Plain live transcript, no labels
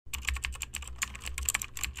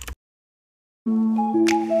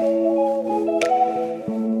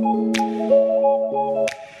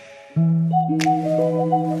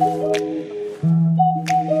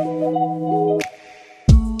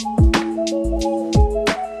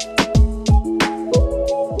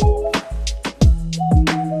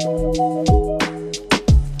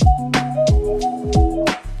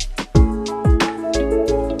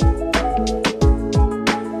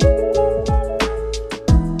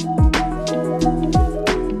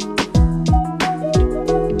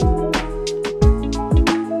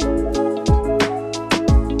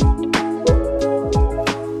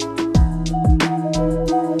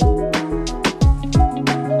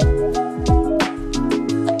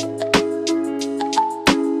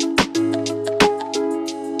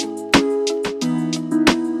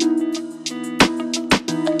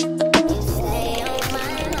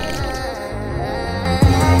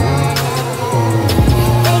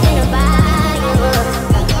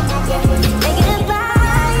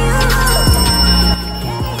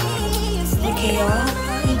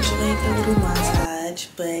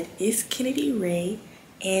But it's Kennedy Ray,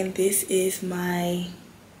 and this is my,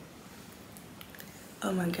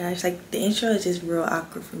 oh my gosh, like the intro is just real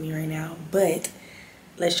awkward for me right now, but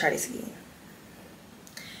let's try this again.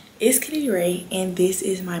 It's Kennedy Ray, and this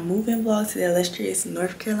is my move-in vlog to the illustrious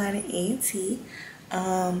North Carolina A&T.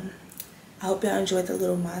 I hope y'all enjoyed the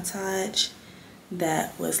little montage.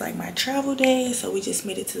 That was like my travel day, so we just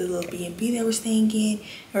made it to the little B&B that we're staying in,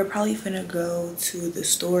 and we're probably finna go to the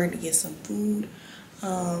store and get some food.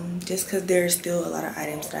 Just because there's still a lot of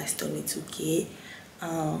items that I still need to get.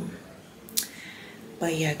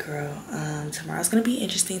 But yeah, girl, tomorrow's gonna be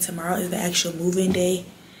interesting. Tomorrow is the actual move-in day,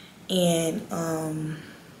 and I'm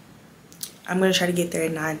gonna try to get there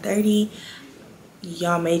at 9:30.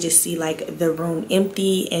 Y'all may just see like the room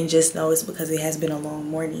empty and just know it's because it has been a long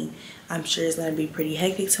morning. I'm sure it's gonna be pretty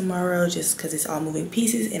hectic tomorrow just because it's all moving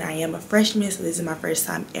pieces, and I am a freshman, so this is my first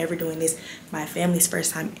time ever doing this. My family's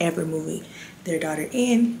first time ever moving their daughter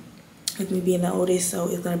in, with me being the oldest, so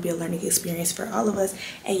it's gonna be a learning experience for all of us,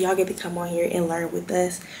 and y'all get to come on here and learn with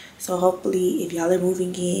us. So hopefully if y'all are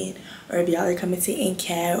moving in, or if y'all are coming to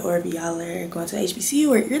NCAT, or if y'all are going to HBCU,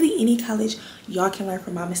 or really any college, y'all can learn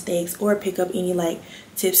from my mistakes or pick up any like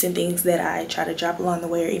tips and things that I try to drop along the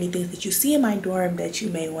way, or anything that you see in my dorm that you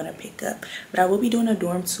may want to pick up. But I will be doing a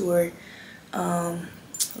dorm tour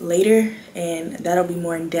later, and that'll be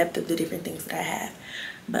more in depth of the different things that I have.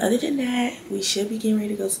 But other than that, we should be getting ready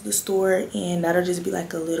to go to the store, and that'll just be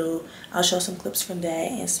like a little, I'll show some clips from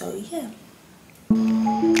that. And so yeah.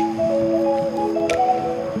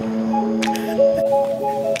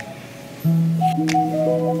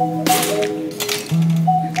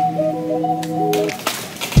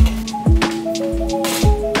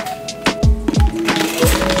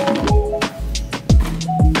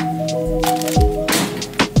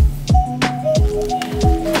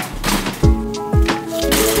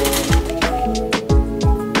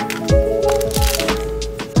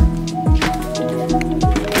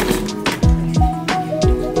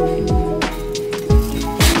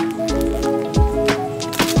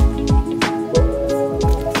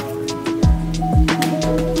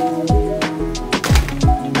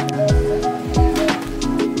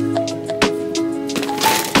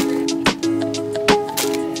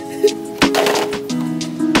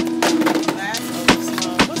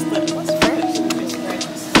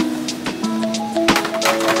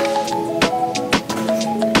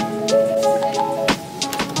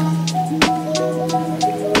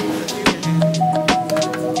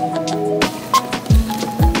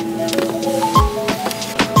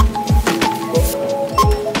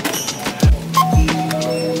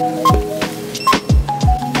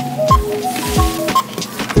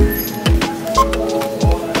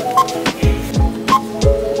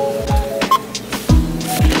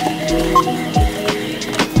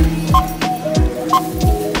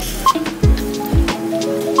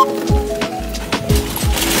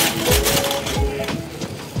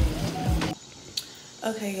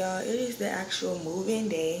 Okay, y'all, it is the actual move-in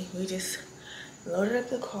day. We just loaded up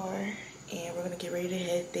the car, and we're gonna get ready to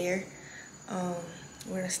head there.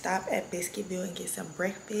 We're gonna stop at Biscuitville and get some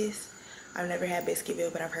breakfast. I've never had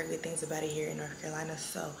Biscuitville, but I've heard good things about it here in North Carolina,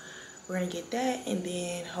 so we're gonna get that. And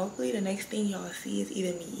then hopefully the next thing y'all see is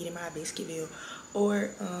either me eating my Biscuitville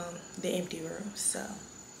or the empty room. So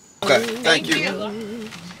okay, thank you.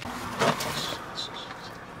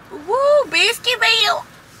 Woo, Biscuitville.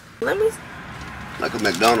 let me, Like a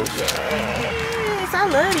McDonald's. yes, I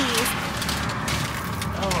love these.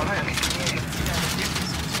 Oh,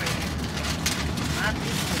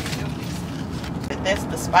 that's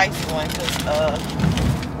the spicy one, because I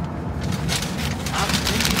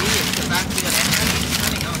think it is, because I feel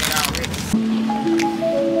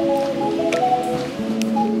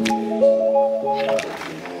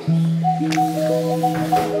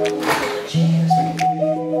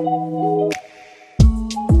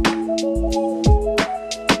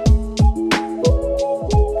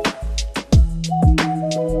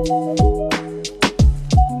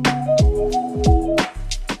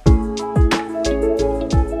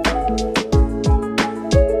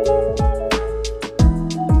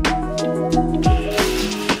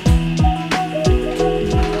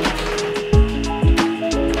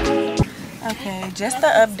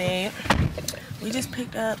that's the update. We just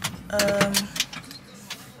picked up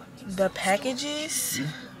the packages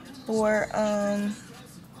for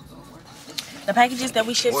the packages that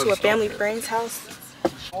we shipped to a family friend's house.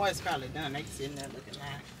 Oh, it's probably done. They sitting there looking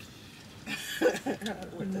at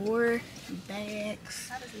More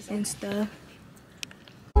bags and stuff.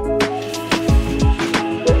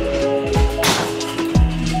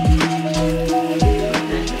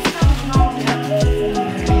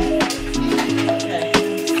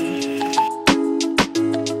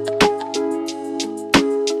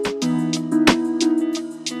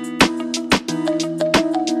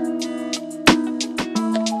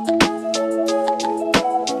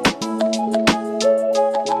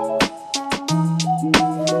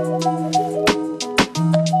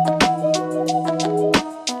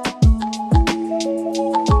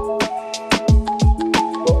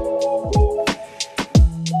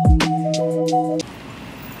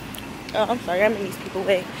 Oh, I'm sorry, I'm in these people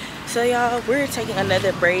way. So y'all, we're taking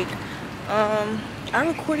another break. I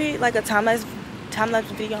recorded like a time-lapse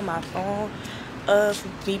video on my phone of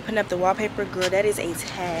me putting up the wallpaper. Girl, that is a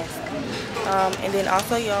task. And then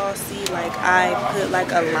also y'all see like I put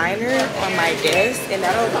like a liner on my desk, and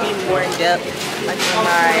that'll be more in depth like in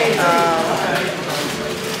my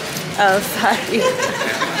oh sorry.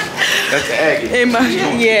 That's the Aggie.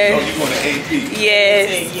 Yeah. Oh, you want an AP? Yes.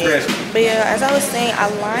 Freshman. But yeah, as I was saying, I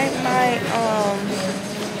lined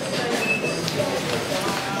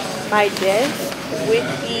my desk with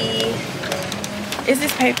is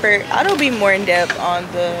this paper. It'll be more in depth on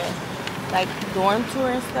the like dorm tour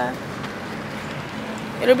and stuff.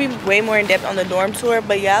 It'll be way more in depth on the dorm tour.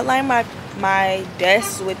 But yeah, I lined my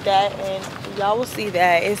desk with that, and y'all will see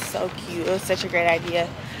that. It's so cute. It was such a great idea.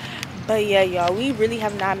 But yeah, y'all, we really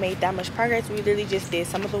have not made that much progress. We literally just did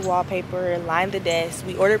some of the wallpaper, lined the desk.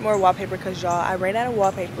 We ordered more wallpaper because y'all, I ran out of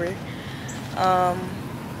wallpaper.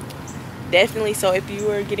 Definitely, so if you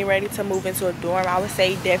were getting ready to move into a dorm, I would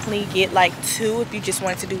say definitely get like 2 if you just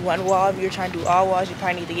wanted to do one wall. If you're trying to do all walls, you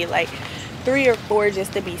probably need to get like 3 or 4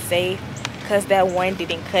 just to be safe, because that one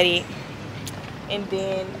didn't cut it. And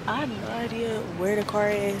then I have no idea where the car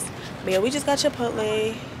is, but yeah, we just got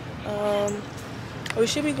Chipotle. We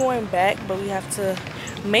should be going back, but we have to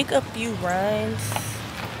make a few runs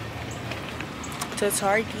to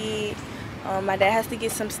Target. My dad has to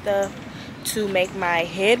get some stuff to make my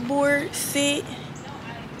headboard sit.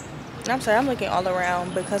 I'm sorry, I'm looking all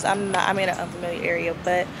around because I'm in an unfamiliar area,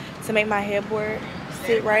 but to make my headboard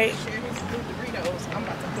sit right. I'm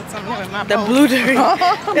about to put something in my The blue Doritos.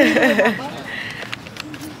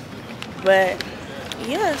 But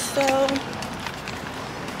yeah, so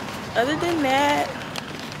other than that,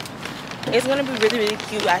 it's gonna be really, really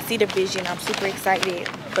cute. I see the vision. I'm super excited,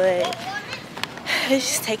 but it's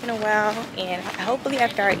just taking a while, and hopefully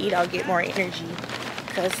after I eat I'll get more energy,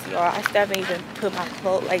 because y'all, I still haven't even put my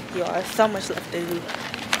clothes, like y'all, so much left to do,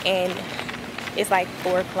 and it's like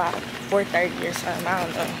 4 o'clock, 4:30 or something. I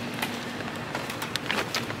don't know.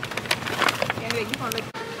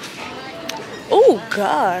 Oh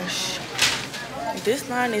gosh, this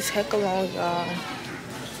line is hecka long, y'all.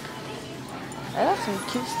 I got some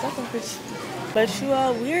cute stuff in this. But you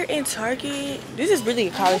all, we're in Target. This is really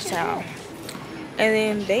a college town, and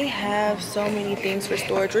then they have so many things for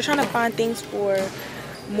storage. We're trying to find things for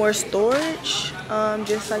more storage,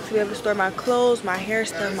 just like to be able to store my clothes, my hair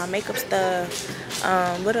stuff, my makeup stuff.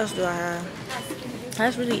 What else do I have?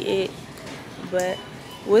 That's really it. But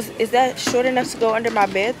is that short enough to go under my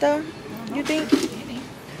bed though, you think?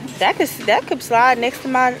 That could slide next to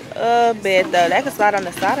my bed though. That could slide on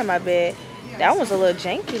the side of my bed. That one's a little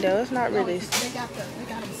janky though. It's not really.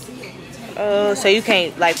 Oh, so you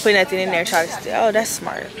can't like put nothing in there and try to steal. Oh, that's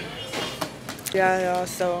smart. Yeah, y'all.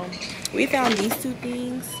 So we found these 2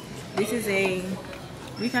 things. This is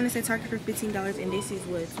we found this at Target for $15, and this is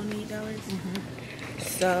what, $28.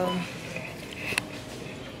 So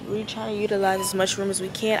we're trying to utilize as much room as we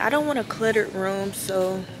can. I don't want a cluttered room,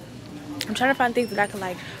 so I'm trying to find things that I can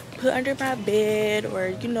like put under my bed, or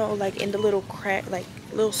you know, like in the little crack, like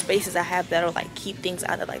little spaces I have that'll like keep things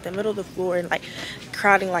out of like the middle of the floor and like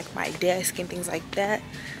crowding like my desk and things like that.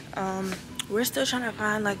 We're still trying to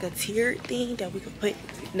find like a tiered thing that we could put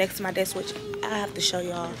next to my desk, which I have to show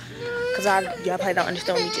y'all, because y'all probably don't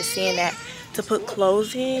understand me just saying that, to put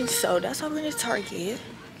clothes in. So that's why we're in Target.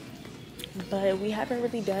 But we haven't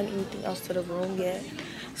really done anything else to the room yet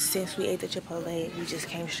since we ate the Chipotle. We just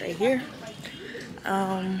came straight here.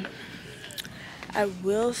 I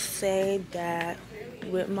will say that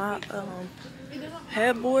with my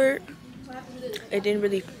headboard, it didn't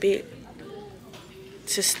really fit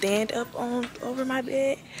to stand up on over my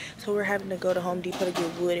bed, so we're having to go to Home Depot to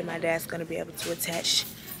get wood, and my dad's gonna be able to attach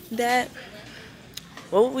that.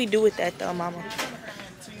 What would we do with that though, Mama?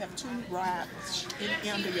 So you have 2 rods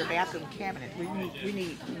under your bathroom cabinet. We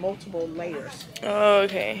need multiple layers. Oh,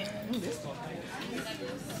 okay. Ooh, this one.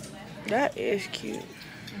 That is cute.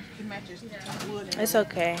 It matches the wood. It's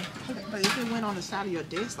okay. But if it went on the side of your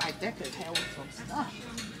desk like that, could have some stuff.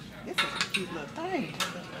 This is a cute little thing.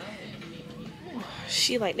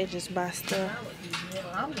 She like to just buy stuff.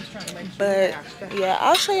 I'm just trying to make sure But you have stuff. yeah,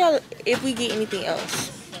 I'll show y'all if we get anything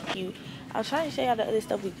else. I'll try to show y'all the other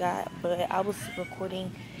stuff we got, but I was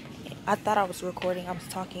recording. I thought I was recording. I was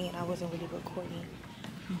talking and I wasn't really recording.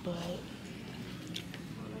 But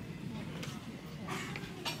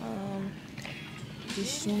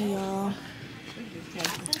just showing y'all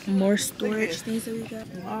more storage things that we got.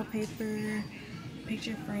 Wallpaper,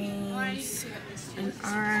 picture frames, an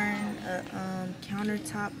iron, a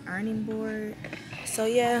countertop ironing board. So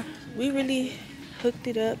yeah, we really hooked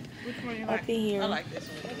it up up in here. I like this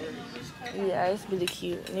one. Yeah, it's really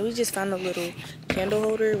cute. And then we just found a little candle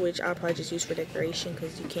holder, which I'll probably just use for decoration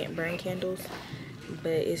because you can't burn candles.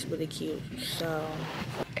 But it's really cute. So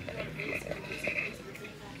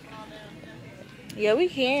yeah, we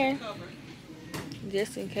can.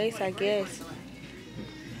 Just in case, I guess.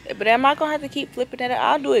 But am I gonna have to keep flipping that up?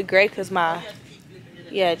 I'll do it gray because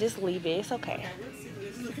yeah, just leave it. It's okay.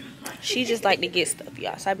 She just like to get stuff,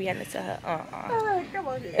 y'all. So I be having to tell her, Come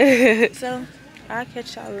on. So I'll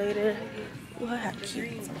catch y'all later. Well, how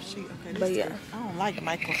cute. But yeah. I don't like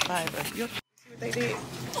microfiber. You see what they did?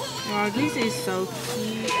 Oh, this is so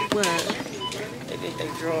cute. What? They did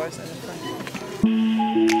their drawers in the front.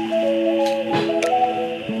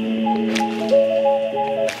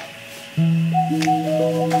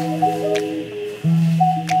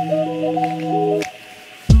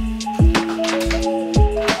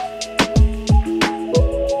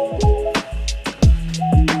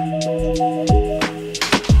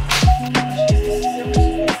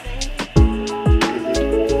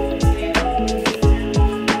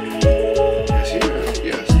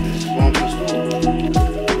 Yes, this is going to school.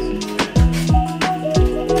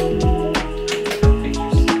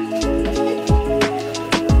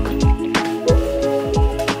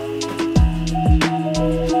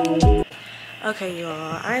 Okay,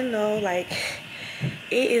 y'all. I know, like,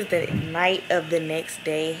 it is the night of the next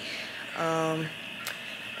day.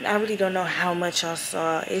 I really don't know how much y'all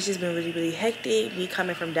saw. It's just been really, really hectic. Me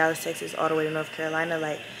coming from Dallas, Texas, all the way to North Carolina,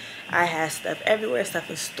 like, I had stuff everywhere, stuff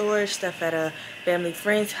in storage, stuff at a family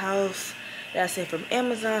friend's house that I sent from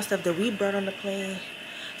Amazon, stuff that we brought on the plane.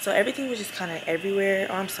 So everything was just kind of everywhere.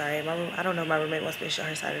 Oh, I'm sorry. My room, I don't know if my roommate wants me to show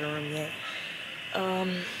her side of the room yet.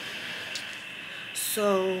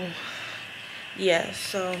 So yeah,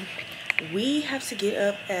 so we have to get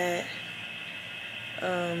up at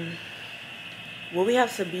well, we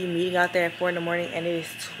have to be meeting out there at 4 in the morning, and it is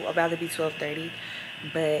about to be 12:30.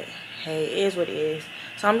 But hey, it is what it is.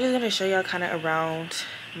 So I'm just gonna show y'all kind of around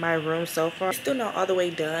my room so far. It's still not all the way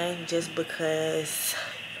done, just because,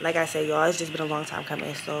 like I said, y'all, it's just been a long time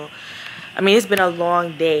coming. So I mean, it's been a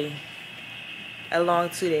long day, a long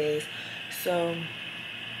 2 days. So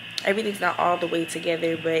everything's not all the way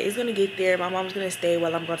together, but it's gonna get there. My mom's gonna stay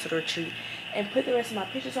while I'm going to the retreat and put the rest of my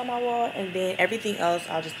pictures on my wall, and then everything else,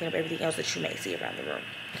 I'll just clean up everything else that you may see around the room.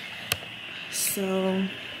 So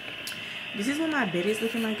this is what my bed is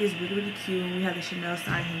looking like. It's really, really cute. We have the Chanel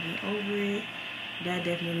sign hanging over it. That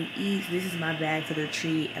definitely eats. This is my bag for the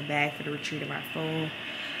retreat, a bag for the retreat, and my phone.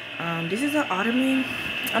 This is an ottoman.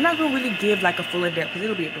 I'm not gonna really give like a full in-depth because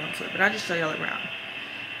it'll be a dorm tour, but I'll just show y'all around.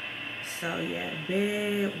 So yeah,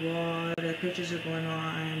 bed, wall, the pictures are going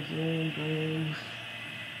on, boom, boom.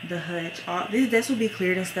 The hutch, all this will be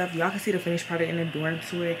cleared and stuff. Y'all can see the finished product in the dorm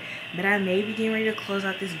tour. But I may be getting ready to close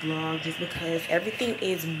out this vlog just because everything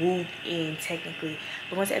is moved in technically.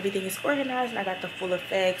 But once everything is organized and I got the full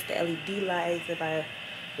effects, the LED lights, if I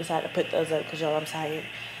decide to put those up, because y'all, I'm tired.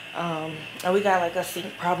 And we got like a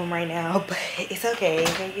sink problem right now, but it's okay,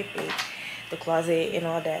 it's gonna get fixed. The closet and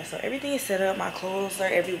all that. So everything is set up, my clothes are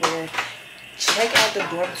everywhere. Check out the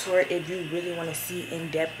dorm tour if you really want to see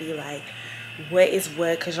in-depthly like what is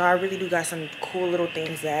what, because y'all really do got some cool little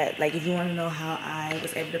things that, like, if you want to know how I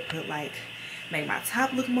was able to put like make my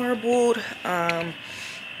top look marbled,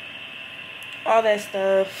 all that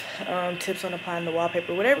stuff, tips on applying the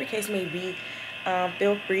wallpaper, whatever the case may be,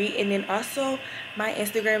 feel free. And then also my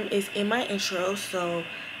Instagram is in my intro, so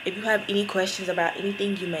if you have any questions about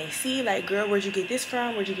anything you may see, like, girl, where'd you get this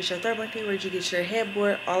from, where'd you get your third blanket, where'd you get your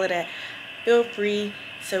headboard, all of that, feel free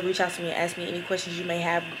to reach out to me and ask me any questions you may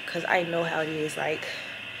have, because I know how it is. Like,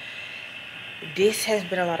 this has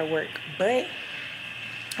been a lot of work, but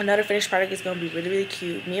another finished product is gonna be really, really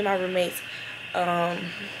cute. Me and my roommates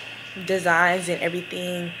designs and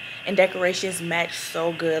everything and decorations match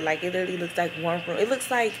so good. Like, it literally looks like one room. It looks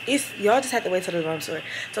like it's, y'all just have to wait till the dorm tour.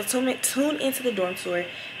 So tune into the dorm tour.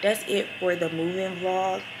 That's it for the move-in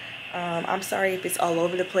vlog. I'm sorry if it's all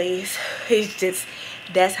over the place. It's just,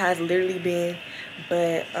 that's how it's literally been.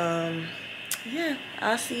 But yeah,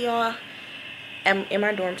 I'll see y'all in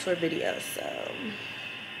my dorm tour video. So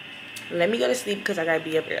let me go to sleep because I gotta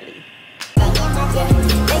be up early.